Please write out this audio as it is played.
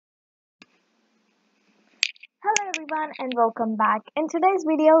everyone and welcome back. In today's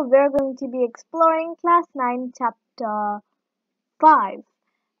video, we're going to be exploring Class 9 Chapter 5,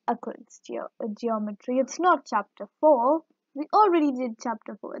 Euclid's Geometry. It's not Chapter 4. We already did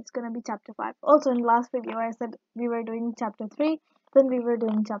Chapter 4. It's going to be Chapter 5. Also, in last video, I said we were doing Chapter 3, then we were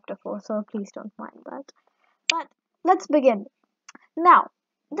doing Chapter 4, so please don't mind that. But let's begin. Now,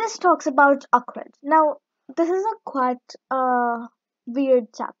 this talks about Euclid. Now, this is a quite weird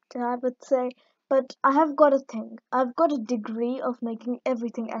chapter, I would say. But I have got a thing. I've got a degree of making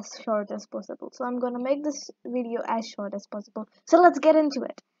everything as short as possible. So I'm going to make this video as short as possible. So let's get into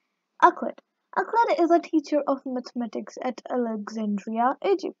it. Euclid. Euclid is a teacher of mathematics at Alexandria,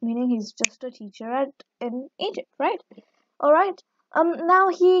 Egypt. Meaning he's just a teacher in Egypt, right? Alright. Now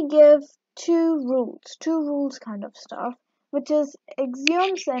he gives two rules kind of stuff, which is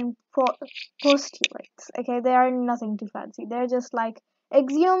axioms and postulates. Okay, they are nothing too fancy. They're just like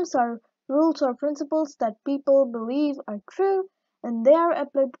axioms are rules or principles that people believe are true, and they are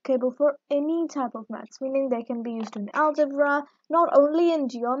applicable for any type of maths, meaning they can be used in algebra, not only in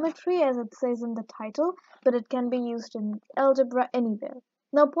geometry as it says in the title, but it can be used in algebra anywhere.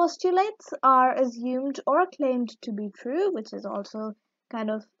 Now, postulates are assumed or claimed to be true, which is also kind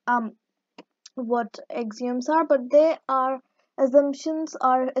of what axioms are, but they are assumptions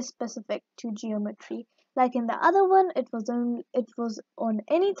are specific to geometry. Like in the other one, it was on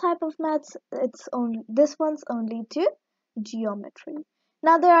any type of maths. This one's only to geometry.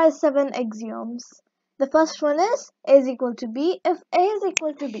 Now there are 7 axioms. The first one is A is equal to B if A is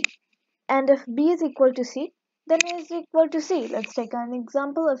equal to B, and if B is equal to C, then A is equal to C. Let's take an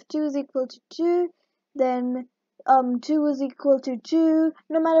example. If 2 is equal to 2, then 2 is equal to 2.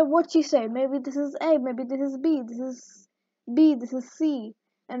 No matter what you say, maybe this is A, maybe this is B, this is B, this is C,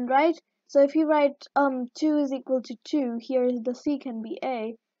 and right. So if you write 2 is equal to 2, here the C can be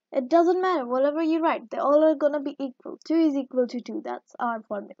A. It doesn't matter, whatever you write, they all are gonna be equal. 2 is equal to 2, that's our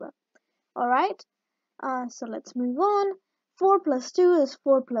formula. Alright, so let's move on. 4 plus 2 is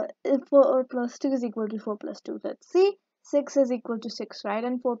 4 plus 2 is equal to 4 plus 2. Let's see, 6 is equal to 6, right?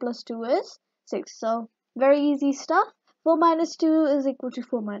 And 4 plus 2 is 6. So very easy stuff. 4 minus 2 is equal to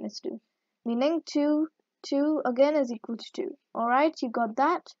 4 minus 2, meaning 2 again is equal to 2. Alright, you got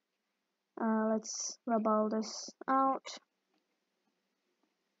that? Let's rub all this out.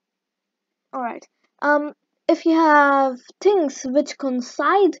 Alright, if you have things which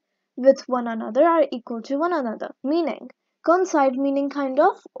coincide with one another are equal to one another, meaning coincide meaning kind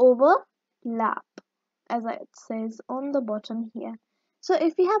of overlap, as it says on the bottom here. So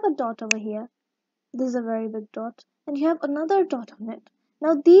if you have a dot over here, this is a very big dot, and you have another dot on it.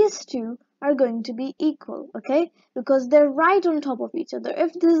 Now these two are going to be equal, okay? Because they're right on top of each other.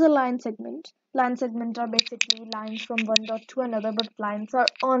 If this is a line segments are basically lines from one dot to another, but lines are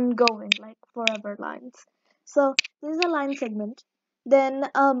ongoing, like forever lines. So this is a line segment. Then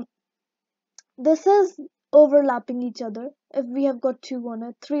this is overlapping each other. If we have got 2 on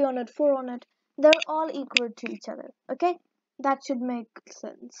it, 3 on it, 4 on it, they're all equal to each other, okay? That should make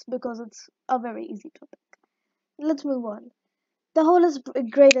sense because it's a very easy topic. Let's move on. The whole is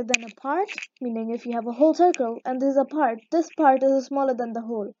greater than a part, meaning if you have a whole circle and this is a part, this part is smaller than the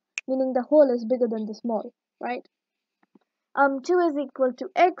whole, meaning the whole is bigger than the small, right? 2 is equal to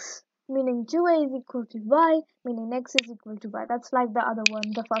x, meaning 2a is equal to y, meaning x is equal to y. That's like the other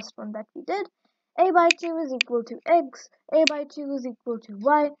one, the first one that we did. A by 2 is equal to x, a by 2 is equal to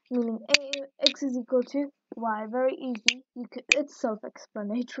y, meaning x is equal to y. Very easy. It's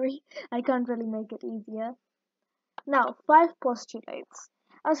self-explanatory. I can't really make it easier. Now, 5 postulates.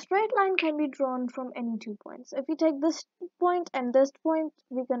 A straight line can be drawn from any 2 points. If we take this point and this point,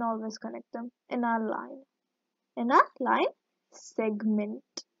 we can always connect them in a line. In a line segment.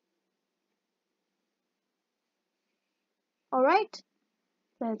 Alright,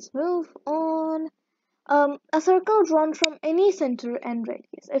 let's move on. A circle drawn from any center and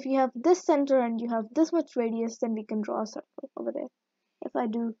radius. If you have this center and you have this much radius, then we can draw a circle over there. If I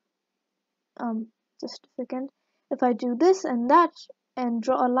do, just a second. If I do this and that and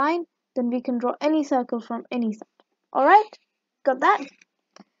draw a line, then we can draw any circle from any side. Alright? Got that?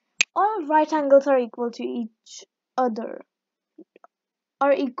 All right angles are equal to each other.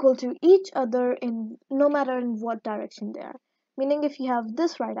 In no matter in what direction they are. Meaning if you have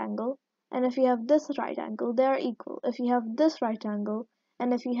this right angle and if you have this right angle, they are equal. If you have this right angle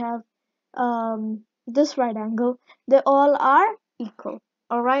and if you have this right angle, they all are equal.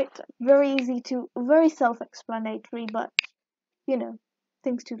 Alright, very easy very self-explanatory, but you know,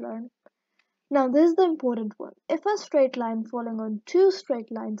 things to learn. Now this is the important one. If a straight line falling on 2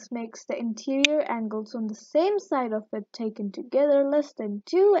 straight lines makes the interior angles on the same side of it taken together less than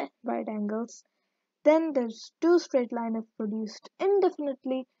 2 right angles, then there's two straight lines if produced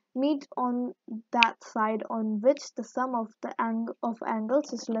indefinitely meet on that side on which the sum of the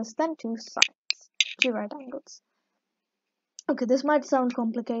angles is less than two right angles. Okay, this might sound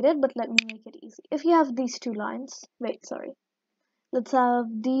complicated, but let me make it easy. If you have these two lines, let's have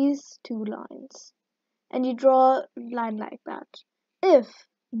these two lines, and you draw a line like that. If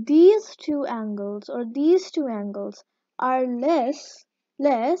these two angles are less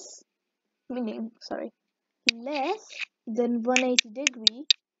than 180 degree,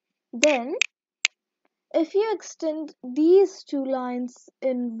 then if you extend these two lines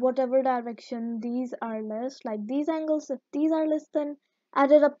in whatever direction these are less, like these angles, if these are less than,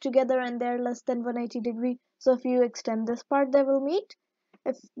 added up together and they're less than 180 degree, so if you extend this part they will meet.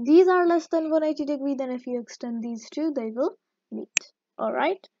 If these are less than 180 degree, then if you extend these two they will meet.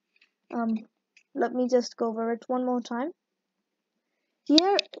 Alright, let me just go over it one more time.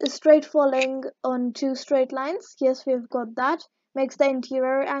 Here is straight falling on two straight lines. Yes, we've got that. Makes the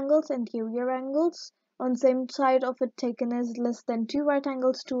interior angles on same side of it taken as less than two right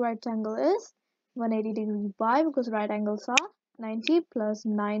angles. Two right angle is 180 degree. Why? Because right angles are 90 plus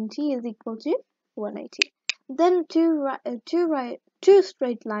 90 is equal to 180. Then two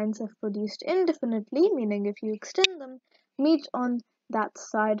straight lines have produced indefinitely, meaning if you extend them, meet on that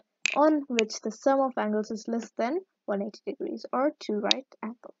side on which the sum of angles is less than 180 degrees, or two right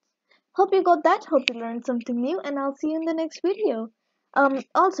angles. Hope you got that. Hope you learned something new, and I'll see you in the next video.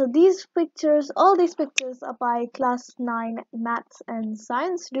 Also, all these pictures are by class 9 maths and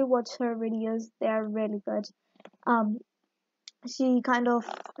science. Do watch her videos. They are really good. She kind of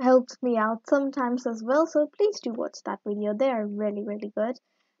helps me out sometimes as well, so please do watch that video. They are really, really good.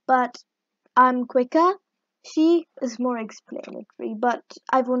 But I'm quicker. She is more explanatory, but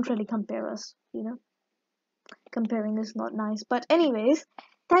I won't really compare us, Comparing is not nice. But anyways,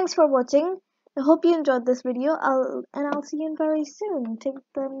 thanks for watching. I hope you enjoyed this video. I'll see you very soon.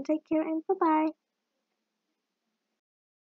 Take care and bye bye.